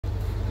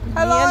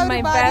Hello, Me and my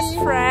everybody. best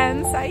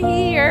friends are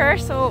here,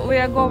 so we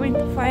are going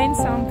to find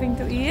something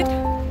to eat.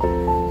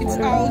 It's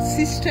our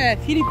sister,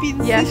 Philippine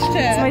Yes, sister.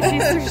 it's my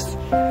sisters,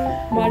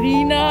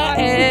 Marina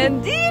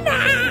and Dina.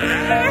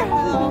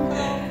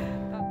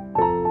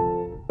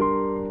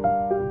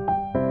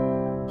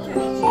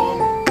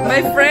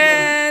 My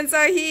friends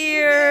are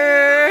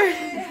here.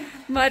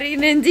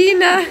 Marina and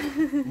Dina.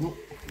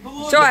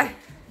 Что?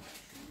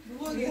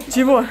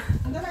 Чего?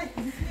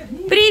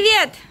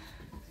 Привет!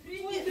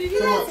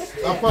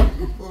 А пап,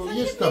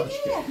 есть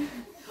тапочки?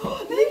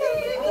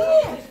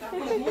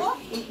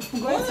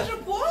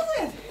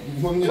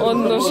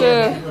 Он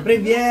уже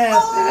Привет,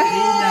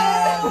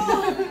 Ирина!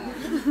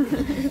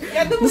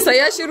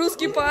 настоящий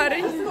русский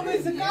парень.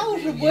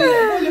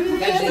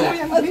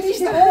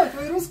 Отлично, о,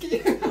 твой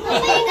русский.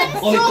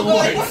 Ой,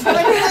 ой.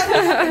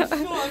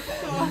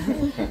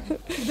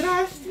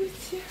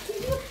 Здравствуйте.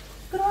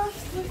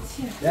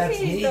 Здравствуйте. That's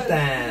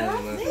Nathan.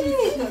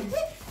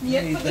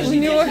 Нет, У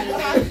него...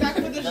 так,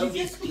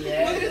 подождите.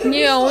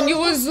 Не, у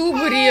него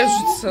зубы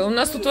режутся. У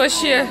нас тут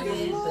вообще...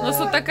 У нас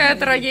тут такая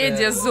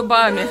трагедия с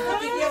зубами.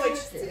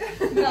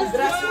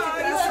 Здравствуйте,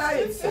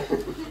 красавица.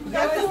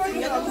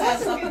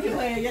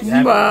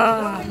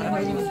 Ба.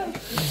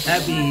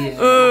 Happy.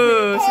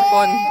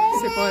 Сипон.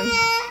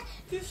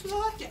 Ты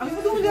сладкий. А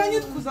мы думали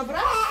Анютку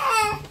забрать.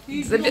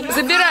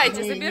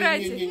 Забирайте,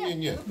 забирайте.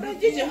 Не-не-не.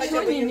 Пройдите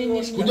хотя бы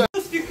немножко. Куда?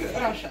 Speak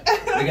Russia.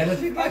 We're gonna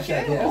speak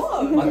Russian, yes.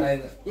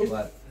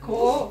 What?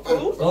 Cool.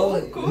 Oh,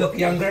 look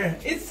younger.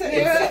 It's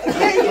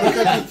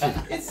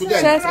Куда?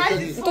 Сейчас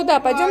Проходите. туда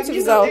пойдемте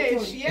в зал.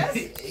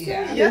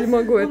 Yes? Я не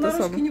могу это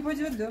самое. не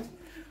пойдет, да?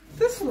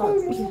 Ты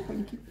сладкий.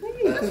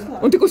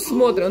 Он такой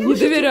смотрит, он не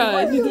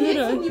доверяет, не Не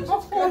доверяет.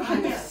 похожи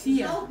на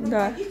все.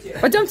 Да.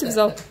 Пойдемте в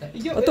зал.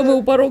 А то мы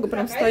у порога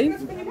прям стоим.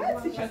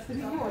 Сейчас или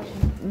не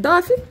очень?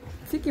 Да,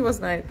 фиг его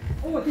знает.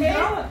 О, ты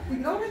играла? Ты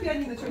играла на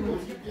пианино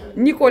что-нибудь?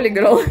 Николь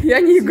играл. Я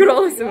не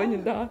играла сегодня,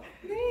 да.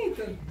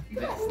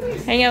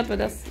 Hang out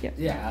with us. Yeah.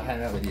 Yeah, I'll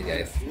hang out with you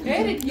guys.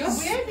 Eric, your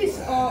babies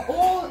are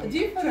all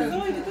different.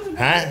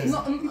 Huh?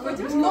 Not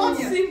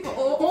simple,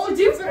 all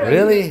different.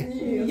 Really?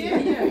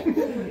 Yeah.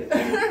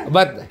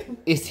 But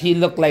is he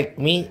look like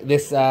me,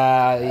 this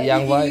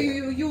young boy?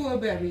 You are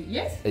baby,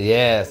 yes?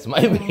 Yes,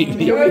 my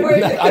baby.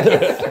 Not other.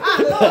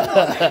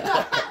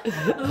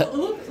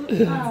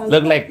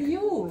 Look like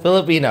You.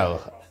 Filipino.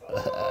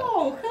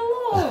 Oh,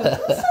 hello.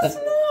 So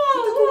small.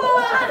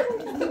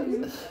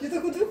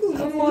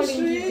 Он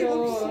маленький,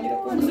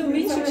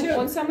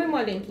 Он самый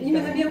маленький.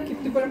 Именно мелкий,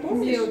 ты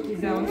помнишь? Мелкий,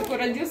 да. Он такой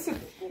родился.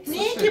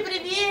 Ники,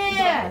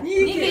 привет!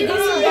 Ники, иди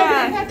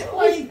сюда.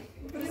 Ой,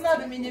 не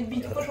надо меня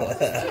бить,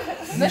 пожалуйста.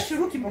 Наши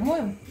руки,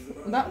 по-моему.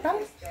 Да, там?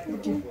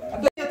 Руки.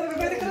 Это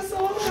какая-то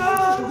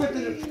красотка.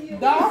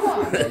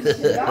 Дама.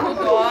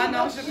 Да,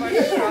 она уже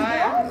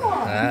большая.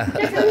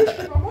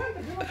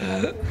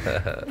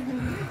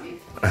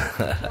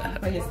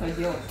 Конечно,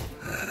 делать.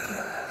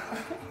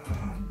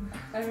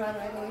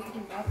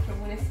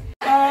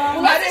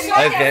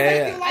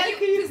 Okay,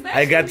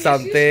 I got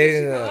something.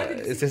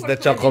 This is the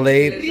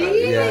chocolate.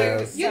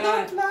 Yes. You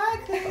don't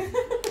like?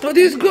 Oh,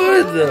 this is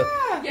good.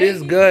 This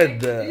is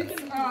good.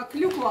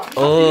 Клюква.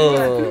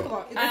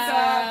 Oh.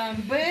 Это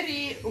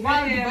berry,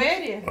 wild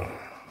berry.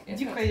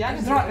 Дикая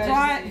ягода.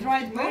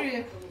 Dried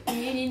berry.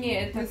 Не-не-не,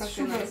 это как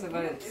это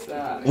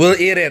называется? We'll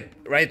eat it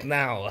right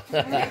now.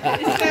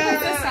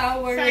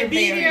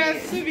 Siberia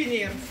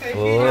souvenir.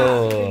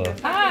 Oh.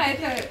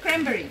 Это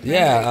cranberry.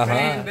 Yeah,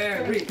 uh-huh.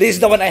 This is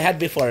the one I had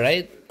before,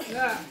 right?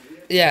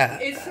 Yeah.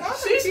 It's not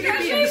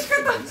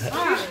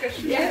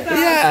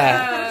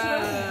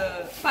Yeah.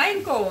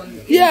 Pine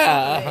cone.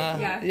 Yeah,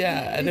 uh-huh.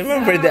 Yeah. I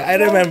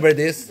remember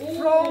this.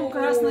 from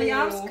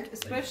Krasnoyarsk,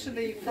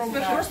 especially from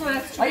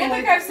Krasnoyarsk. А я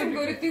такая всем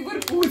говорю, ты в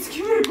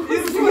Иркутске,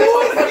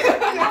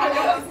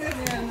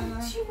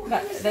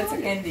 That's a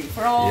candy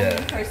from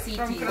her city.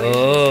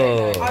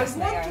 Oh. I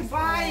want to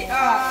buy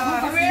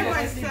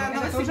famous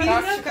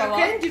Novosibirsk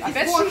candy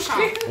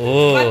vodka,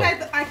 Oh.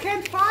 but I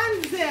can't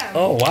find them.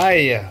 Oh,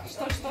 why?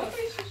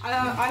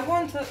 I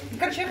want...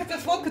 Короче, я хотела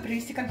с водкой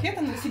привезти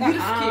конфеты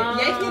новосибирские.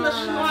 Я их не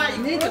нашла. Я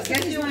не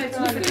знаю,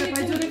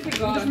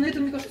 даже на это,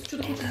 мне кажется,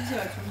 что-то хочет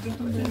взять.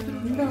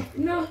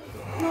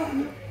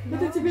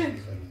 Это тебе...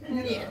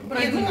 Нет,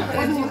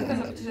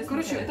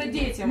 короче, это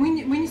детям.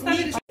 Мы не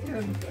стали...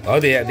 Oh,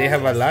 they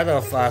have a lot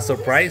of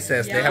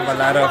surprises. They have a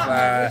lot of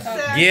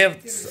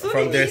gifts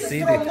from their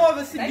city.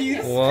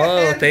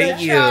 Whoa,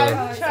 thank you.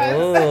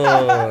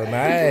 Oh,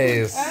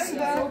 nice.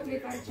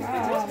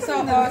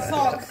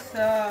 Socks.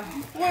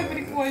 Ой,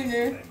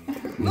 прикольные.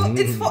 Ну,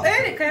 it's for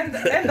Eric and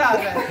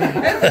other.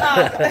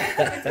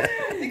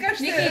 Мне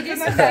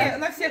кажется,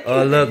 на всех...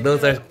 Oh, look,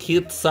 those are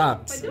cute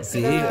socks.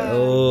 See?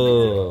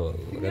 Oh,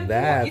 look at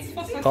that.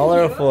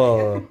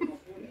 Colorful.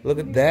 Look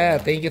at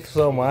that. Thank you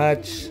so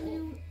much.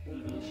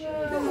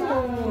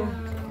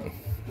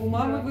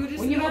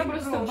 У него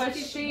просто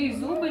большие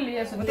зубы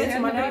лезут. Вот эти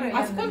маляры.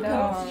 А сколько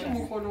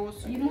ему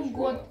колес? Ему 1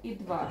 год и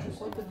 2.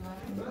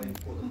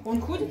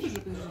 Он ходит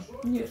уже?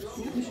 Нет.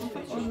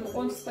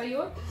 Он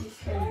встает и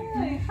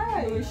стоит.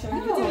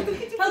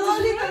 Hello,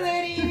 little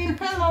Eric.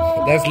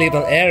 Hello. That's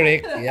little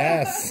Eric,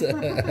 yes.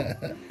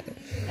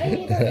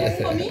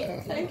 For me?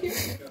 Thank you.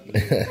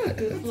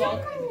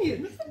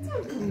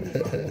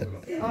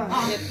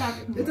 Нет, так,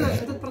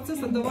 этот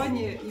процесс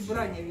отдавания и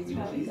брания,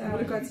 видимо,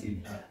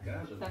 аппликации.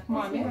 Так,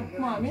 маме.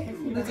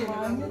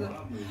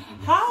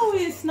 How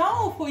is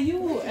snow for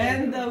you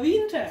and the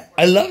winter?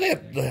 I love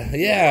it.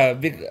 Yeah,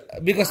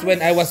 because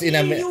when I was in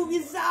You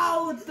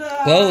without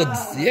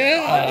clothes,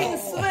 yeah.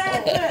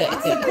 sweater.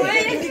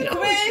 It's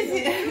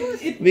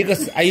crazy.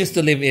 Because I used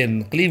to live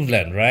in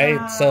Cleveland,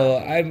 right? So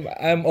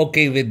I'm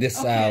okay with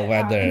this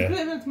weather.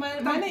 Cleveland,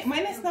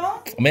 many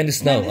snow? Many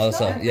snow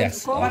also,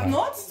 yes. But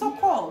not so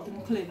cold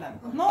in Cleveland.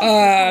 Not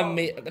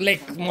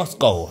Like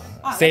Moscow,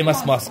 same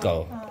as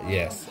Moscow.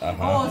 Yes.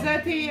 Oh,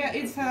 that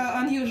it's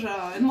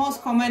unusual. In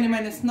Moscow,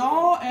 many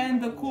snow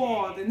and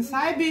cold. In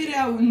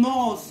Siberia,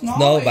 no snow.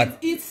 Snow, but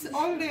it's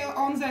only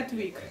on that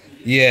week.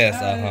 Yes.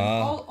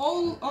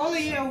 All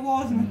year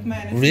wasn't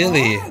many.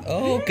 Really? Snow.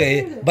 Oh,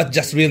 okay. But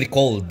just really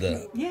cold.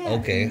 Yeah.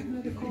 Okay.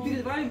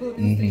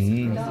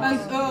 And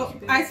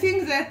I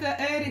think that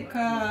Eric,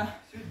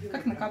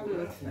 как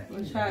накапливается,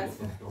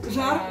 получается?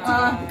 Жар?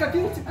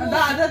 Копилки?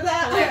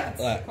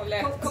 Да.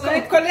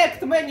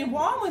 Collect many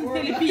warm in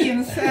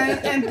Philippines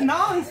and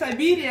now in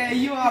Siberia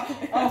you are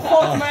a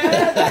hot man.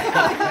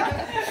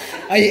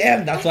 I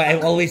am. That's why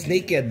I'm always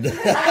naked.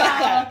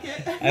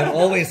 Okay. I'm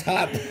always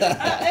hot.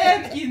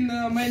 And in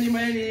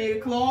many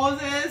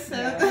clothes.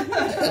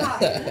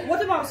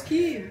 What about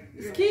skiing?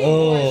 Skiing?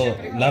 Oh,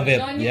 love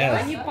it. Они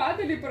Yes.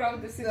 падали,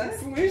 правда, с этим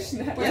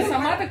слышно. Я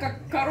сама-то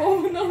как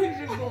корова на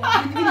лыжах была.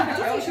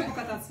 Я хочу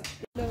покататься.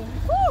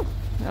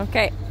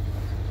 Okay.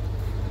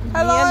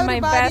 Hello, Me and my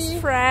everybody. best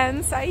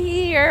friends are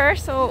here,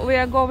 so we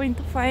are going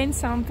to find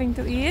something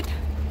to eat.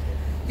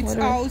 It's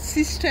our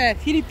sister,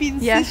 Philippine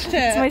Yes, sister.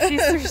 it's my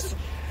sisters,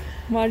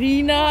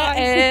 Marina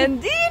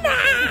and Dina.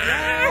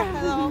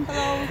 Hello.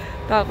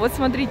 Так, вот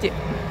смотрите.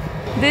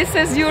 This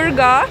is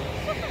Yurga.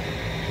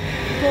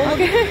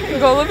 Okay.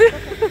 Голуби.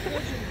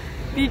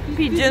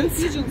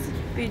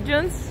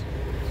 Pigeons.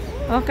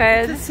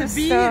 Okay, this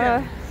is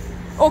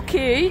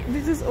okay.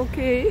 This is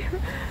okay.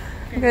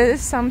 Okay,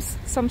 some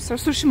sort.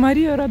 Слушай,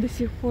 Мария рада до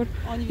сих пор.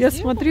 Я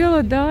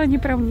смотрела, да, они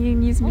прям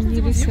не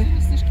изменились.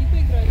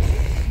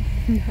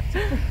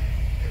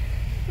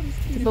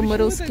 Типа мы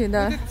русские,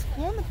 да. Вот этот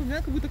склон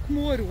напоминает как будто к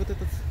морю вот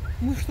этот.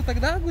 Мы что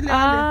тогда гуляли?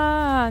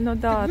 А, ну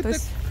да, как то будто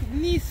есть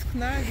вниз к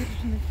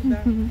набережной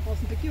туда.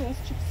 Классно, такие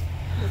киосочки.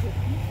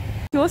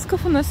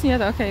 киосков у нас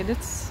нет. Okay,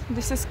 this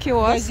is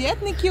kiosk.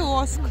 Газетный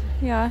киоск.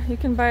 Yeah, you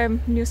can buy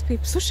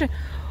newspaper. Слушай,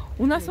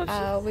 у нас вообще...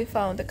 We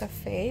found a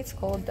cafe. It's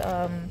called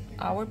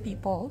Our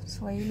People.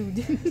 Свои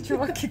люди.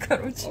 Чуваки,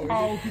 короче.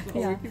 Our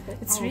people. Yeah,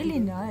 it's really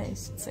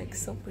nice. It's like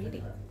so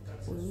pretty.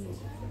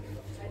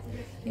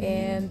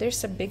 And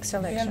there's a big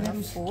selection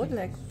of food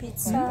like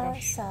pizza,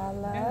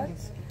 salad,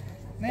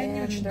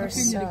 and there's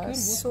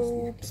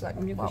soups. Like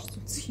wow,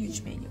 it's a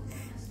huge menu.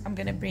 I'm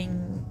gonna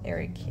bring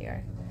Eric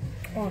here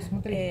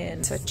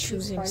and so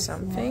choosing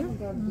something.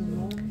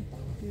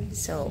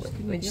 So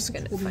we're just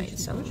gonna find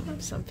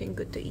something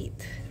good to eat.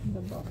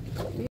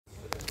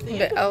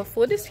 Okay, our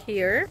food is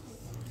here.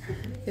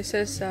 This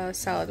is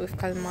salad with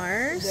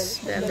calmars.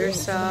 Then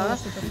there's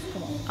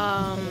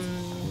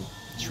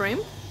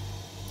shrimp,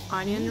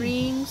 onion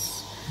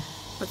rings,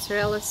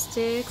 mozzarella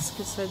sticks,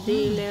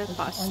 quesadilla,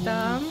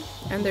 pasta,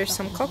 and there's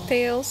some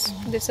cocktails.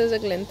 This is a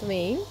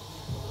glintvein.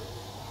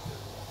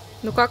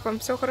 Ну как вам?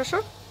 Все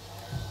хорошо?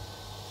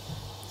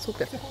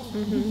 Супер.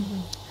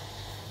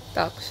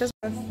 Так, сейчас.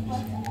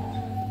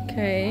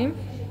 Окей.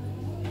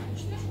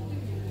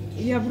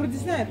 Я вроде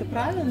знаю, это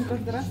правильно, но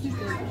каждый раз не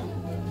знаю.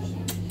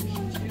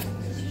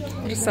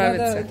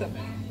 Красавица.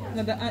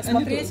 Надо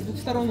смотреть в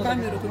сторону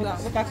камеру туда.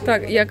 Вот так.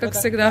 Так, я как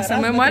всегда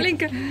самая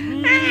маленькая.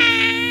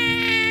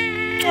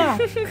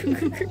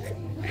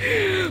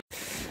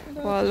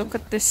 Wow, look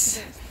at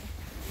this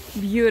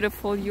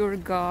beautiful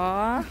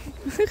Yurga.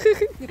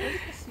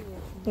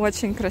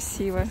 Очень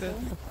красиво.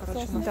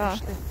 Да.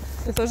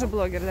 Ты тоже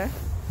блогер, да?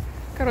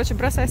 Короче,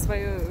 бросай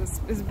свою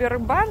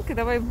Сбербанк и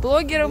давай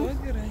блогерам.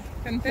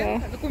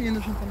 Контент? Какой мне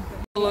нужен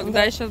контент?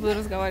 Да, я сейчас буду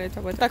разговаривать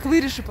об этом. Так,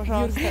 вырежи,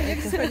 пожалуйста.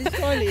 Сходи в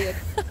туалет.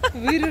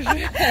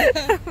 Вырежи.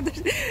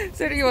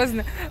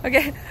 Серьезно.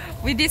 Okay,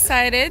 we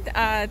decided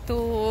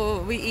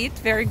to we eat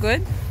very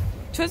good.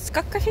 Что,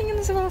 как кофейня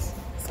называлась?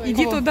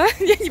 Иди туда,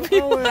 я не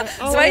понимаю.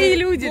 Свои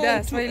люди,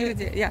 да, свои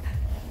люди. Yeah.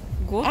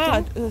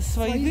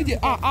 Свои люди.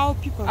 Our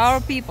people.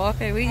 Our people.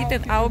 Okay, we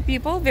eat our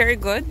people. Very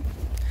good.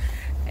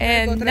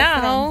 And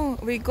now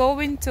we go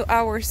into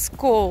our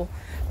school.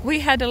 We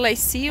had a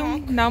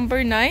Lyceum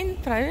number 9.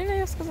 Правильно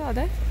я сказала,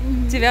 да?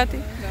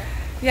 9.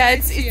 Yeah,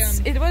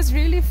 it was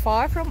really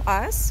far from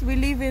us. We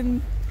live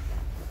in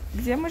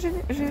Где мы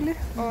жили?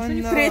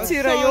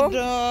 Третий район.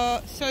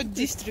 Third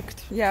district.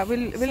 Yeah,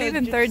 we live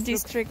in third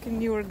district in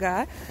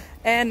Yurga,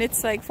 and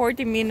it's like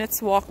 40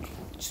 minutes walk.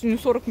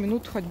 40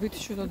 минут ходьбы, это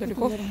что-то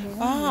далеко.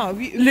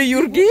 Для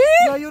Юрги?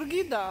 Для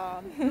Юрги,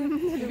 да.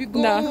 We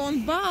go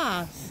on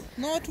bus,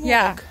 not walk.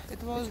 Yeah.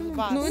 It was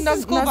bus. Ну и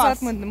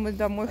назад мы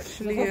домой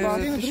шли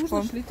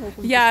пешком.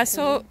 Yeah,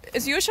 so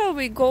as usual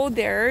we go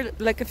there,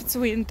 like if it's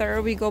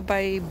winter, we go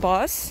by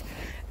bus,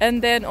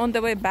 and then on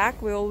the way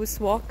back we always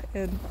walk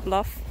and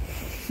laugh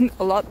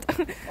a lot.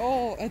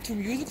 Oh, and to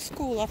music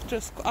school after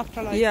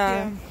like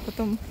yeah.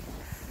 Потом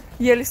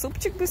ели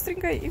супчик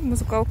быстренько и в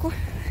музыкалку.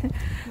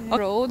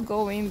 Road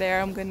going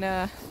there, I'm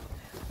gonna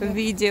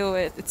video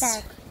it.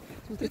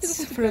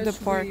 It's through the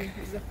park.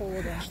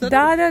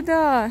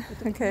 Да.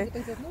 Okay.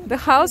 The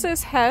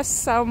houses has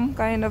some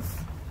kind of,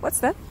 what's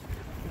that?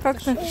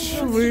 Как-то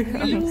швы.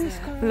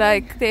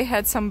 Like they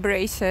had some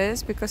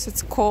braces because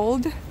it's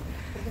cold.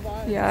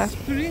 Yeah.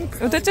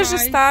 Вот эти же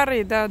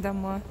старые, да,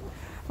 дома.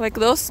 Like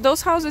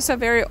those houses are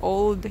very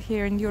old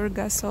here in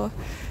Yurga, so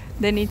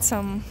they need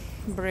some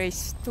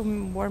brace to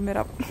warm it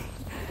up.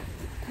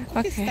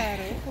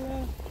 Okay.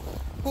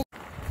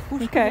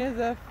 Okay.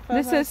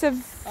 This is a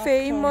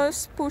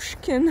famous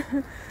Pushkin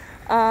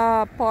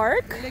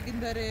park.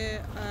 Legendary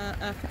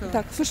actor.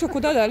 Так, слушай,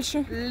 куда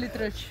дальше?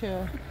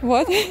 Literature.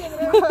 What?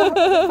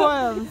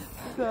 Poems.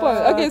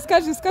 Okay,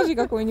 скажи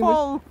какой-нибудь.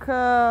 Folk.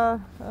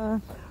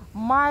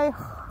 My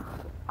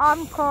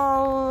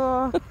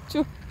uncle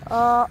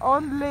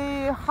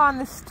only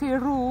honesty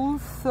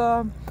rules.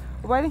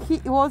 When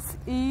he was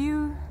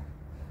ill,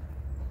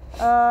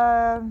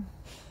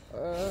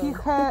 he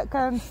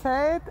can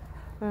say it.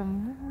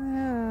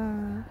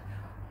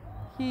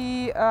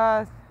 He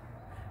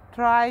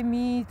try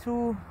me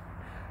to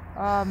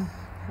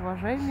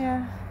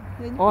уважение,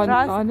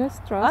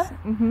 Honest, trust.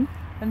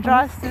 and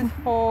justice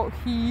for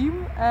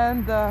him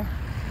and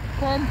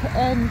can't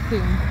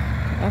anything.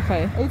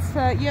 Okay. It's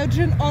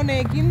Eugene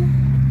Onegin.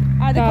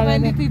 I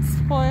recommended its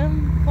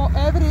poem for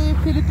every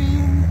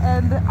Philippine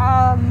and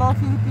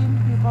non-Philippine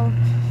people.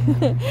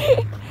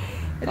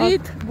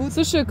 Read good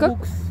Слушай, как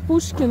books.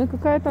 Пушкина,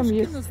 какая там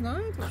есть?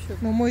 Знают вообще?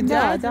 Ну, мой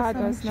Да, дядя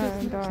да, знаю,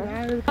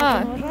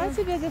 да. Уважать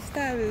себя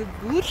заставит.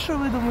 Лучше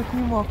выдумать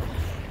не мог.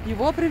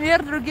 Его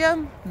пример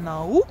другим —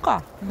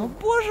 наука. Ну,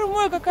 боже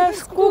мой, какая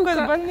скука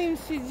с больным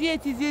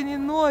сидеть и день, и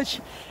ночь.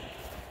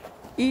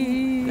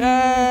 И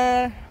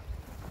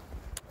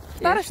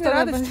старость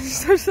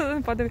радость.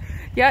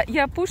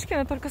 Я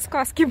Пушкина только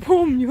сказки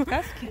помню.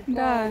 Сказки?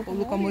 Да.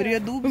 Лукоморье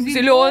дуб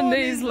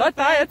Зеленый,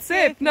 золотая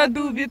цепь на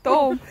дубе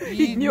том,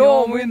 и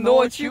днем, и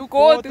ночью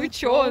кот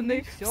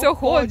ученый все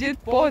ходит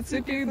по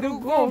цепи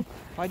кругом.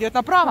 Пойдет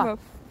направо,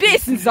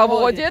 Песнь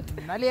заводит,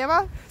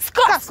 налево,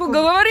 сказку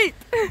говорит.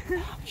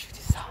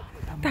 чудеса.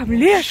 Там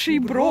леший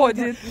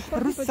бродит,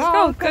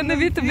 русалка на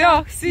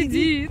ветвях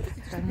сидит.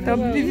 Там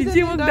на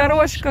невидимых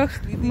дорожках.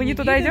 Мы не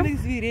туда идем?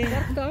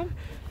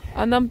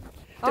 А нам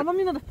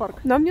не надо в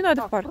парк. Нам не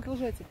надо в парк.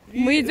 Продолжайте.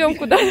 Мы идем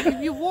куда?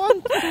 We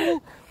want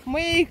to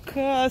make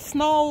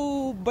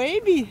snow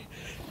baby.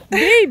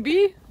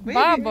 Baby,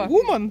 баба.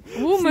 Woman.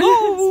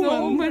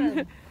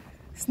 Woman.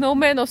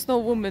 Snowman or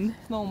snowwoman.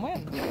 Snowman.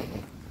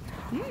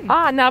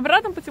 На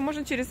обратном пути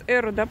можно через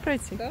Эру, да,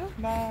 пройти? Да.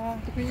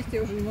 Так вынести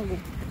я уже не могу.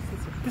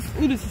 Ты с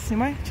улицы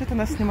снимай. Что ты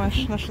нас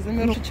снимаешь? Наши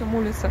замерзшие. Чем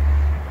улица.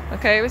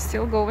 Okay, we're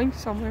still going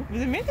somewhere. Вы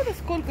заметили,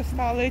 сколько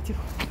стало этих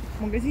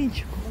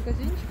магазинчиков?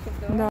 Магазинчиков,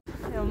 Да.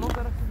 Я много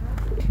раз.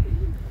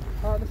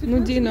 Ну,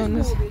 Дина у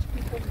нас.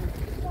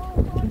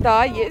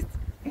 Да, есть.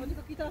 Они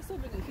какие-то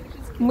особенные,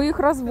 филиппинские. Мы их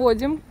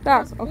разводим.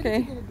 Так,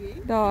 окей.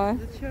 Да.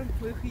 Зачем?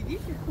 Вы их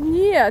едите?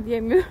 Нет, я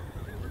имею...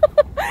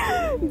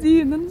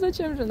 Дина, ну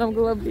зачем же нам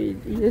голубей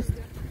есть?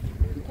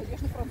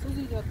 Конечно,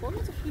 французы едят.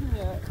 Помните в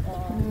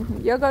фильме?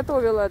 Я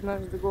готовила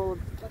однажды голубь.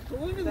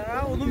 Готовили?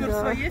 Да, он умер в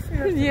своей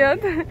смерти.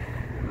 Нет.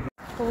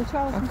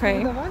 Получалось,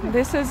 Okay,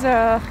 this is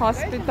a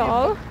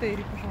hospital.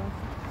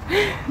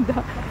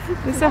 Да.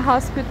 This is a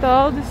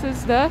hospital. This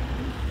is the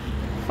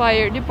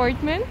fire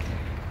department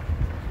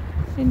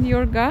in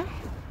Yurga.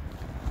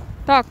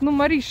 Так, ну,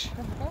 Мариш,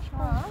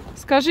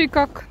 скажи,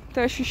 как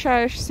ты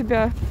ощущаешь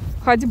себя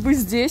ходьбы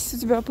здесь? У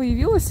тебя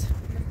появилась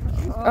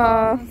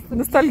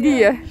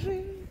ностальгия?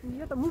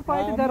 Нет, мы по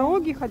этой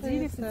дороге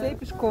ходили все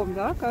пешком,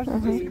 да, каждый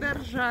Мы день. всегда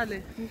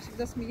ржали. Мы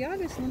всегда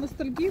смеялись, но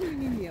ностальгии у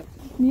меня нет.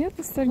 Нет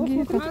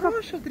ностальгии?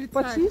 Хорошее отрицание.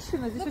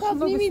 Почищено, здесь очень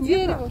много Обними снега.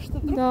 дерево, что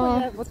вдруг Да.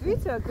 появится. Вот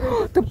видите,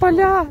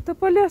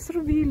 Тополя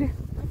срубили.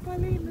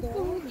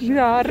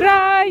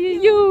 Жара,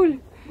 июль,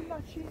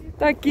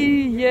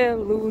 такие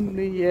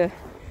лунные.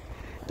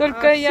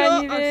 Только я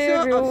не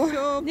верю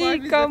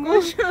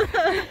никому.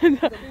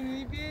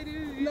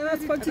 на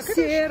асфальте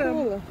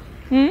сером.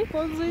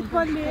 Ползает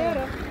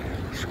Валера.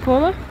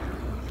 Школа?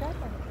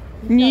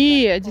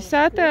 Не,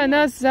 10-я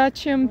она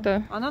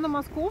зачем-то. Она на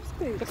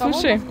Московской?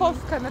 Слушай.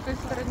 Московская на той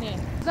стороне.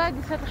 Сзади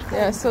эта школа.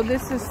 Yeah, so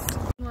this is...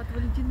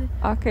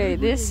 Okay,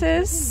 this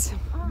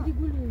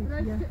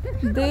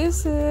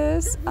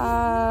is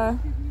a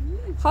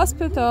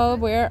hospital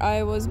where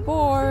I was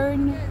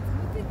born.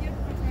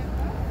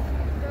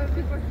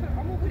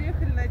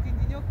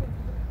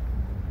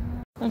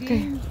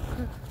 Okay.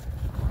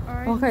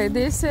 Okay,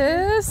 this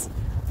is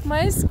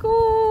my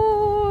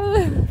school.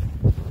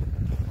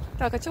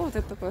 Так, а что вот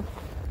это такое?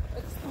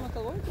 Это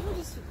стоматология, ну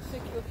здесь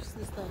всякие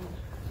офисные здания.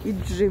 И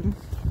джим.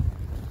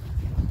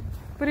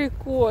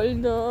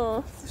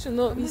 Прикольно. Слушай,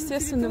 ну,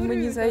 естественно, мы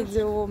не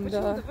зайдем,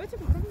 да. Давайте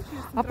попробуем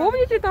через А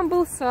помните, там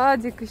был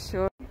садик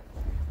еще?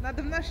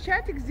 Надо в наш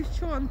чатик с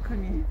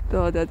девчонками.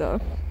 Да. Которые...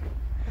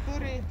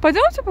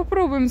 Пойдемте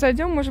попробуем,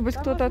 зайдем, может быть,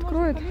 кто-то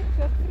откроет.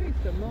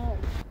 Открыто, но...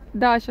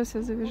 Да, сейчас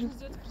я завяжу.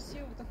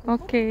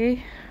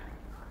 Окей.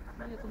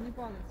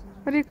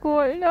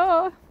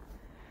 Прикольно.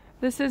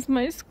 This is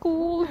my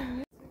school.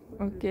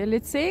 Okay,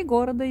 лицей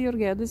города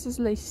Юрге. This is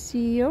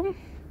Lyceum.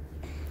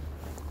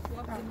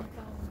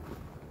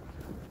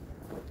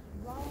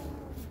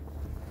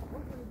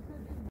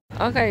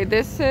 Okay,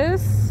 this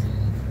is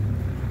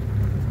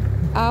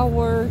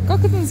our... Как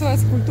это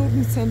называется?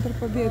 Культурный центр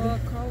Победы.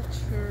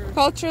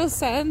 Cultural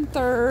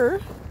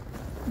center.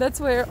 That's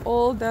where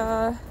all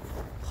the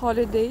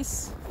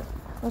holidays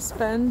are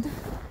spent.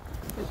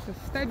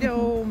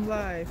 Stadium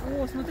life.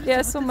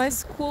 Yeah, so my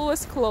school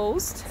was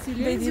closed.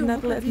 They did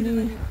not let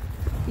me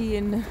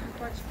in.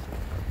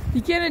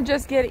 You cannot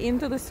just get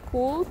into the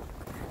school,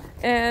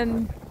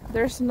 and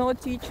there's no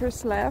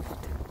teachers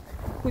left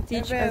who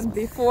teach us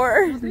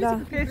before. Да.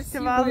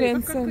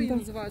 Фестиваль. Как ее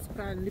называют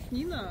правильно?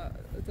 Лепнина?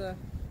 Это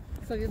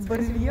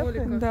советская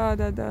символика.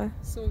 Да.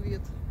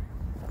 Совет.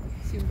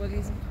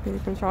 Символизм.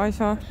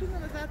 Переключайся.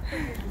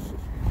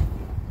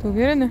 Ты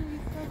уверена?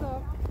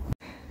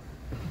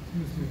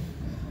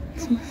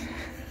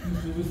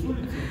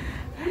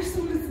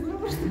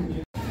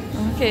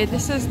 Okay,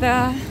 this is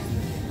the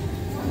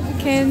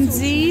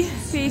Kenzie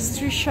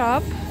pastry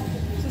shop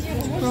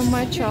from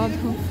my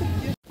childhood.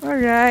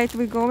 Alright,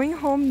 we're going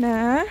home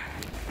now.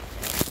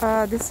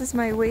 This is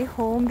my way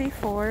home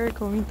before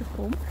going to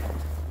home.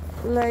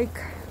 Like,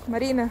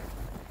 Marina,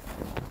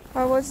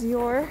 how was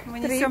your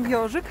trip?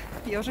 Ежик.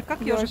 Ежик,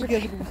 как ежик?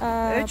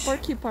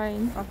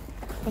 Porcupine.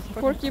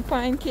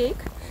 Porcupine cake.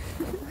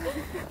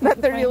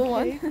 Not the real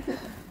one.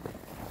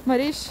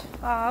 Marish,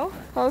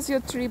 how's your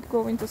trip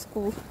going to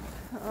school?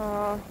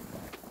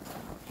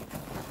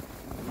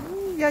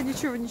 Я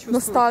ничего не чувствую.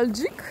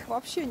 Nostalgic?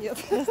 Вообще нет.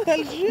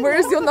 Where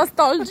is your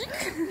nostalgic?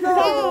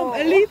 No,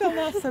 a little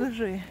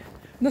nostalgia.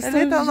 A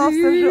little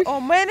nostalgia.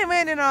 Oh,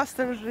 many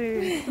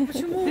nostalgia.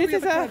 Почему? This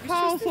is a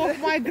house of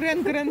my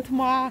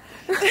grandma.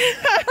 I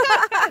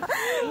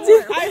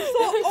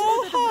saw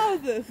all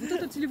houses. Вот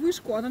эту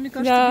телевышку, она, мне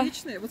кажется,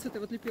 вечная, вот с этой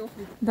вот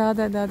лепехой. Да.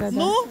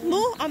 Ну,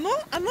 оно,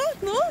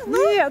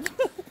 Нет.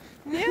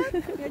 Нет,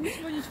 я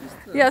ничего не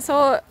чувствую. Yeah,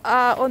 so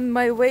on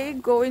my way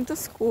going to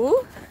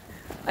school,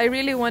 I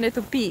really wanted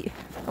to pee.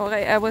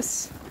 Okay, I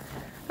was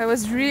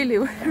really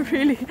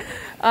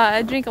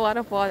I drink a lot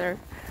of water,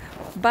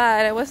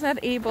 but I was not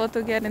able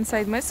to get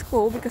inside my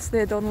school because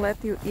they don't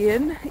let you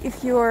in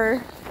if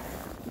you're,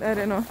 I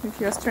don't know, if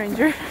you're a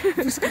stranger.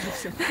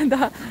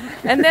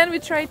 And then we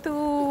tried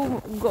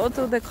to go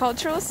to the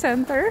cultural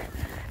center,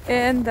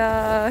 and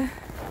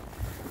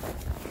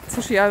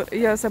слушай,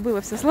 я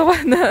забыла все слова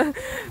на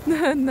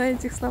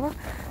этих словах.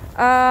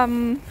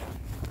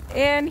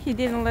 And he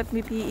didn't let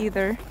me pee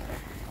either.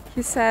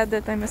 He said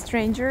that I'm a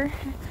stranger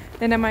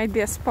and I might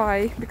be a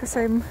spy because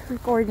I'm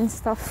recording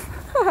stuff.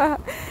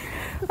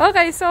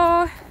 Okay,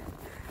 so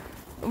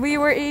we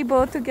were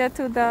able to get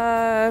to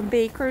the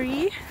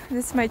bakery.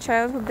 This is my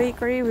childhood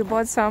bakery. We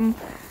bought some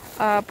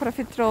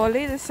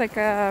profiteroli. This is like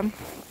a...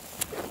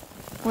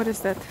 What is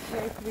that?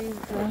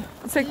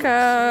 It's like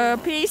a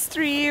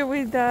pastry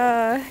with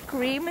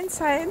cream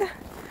inside.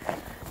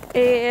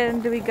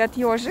 And we got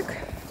ежик,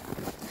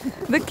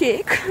 the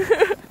cake.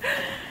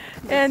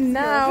 And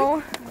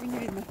now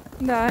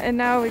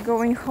we're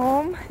going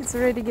home. It's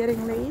already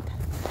getting late.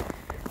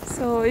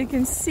 So you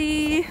can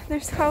see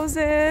there's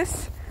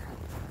houses,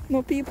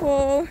 no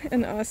people,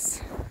 and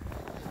us.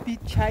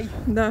 Пить чай.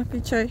 Да,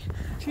 пить чай.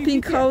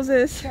 Pink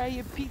houses.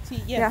 Чай,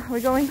 пить, Yeah, we're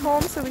going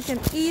home so we can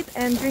eat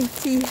and drink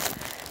tea.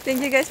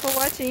 Thank you guys for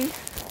watching.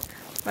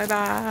 Bye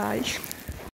bye.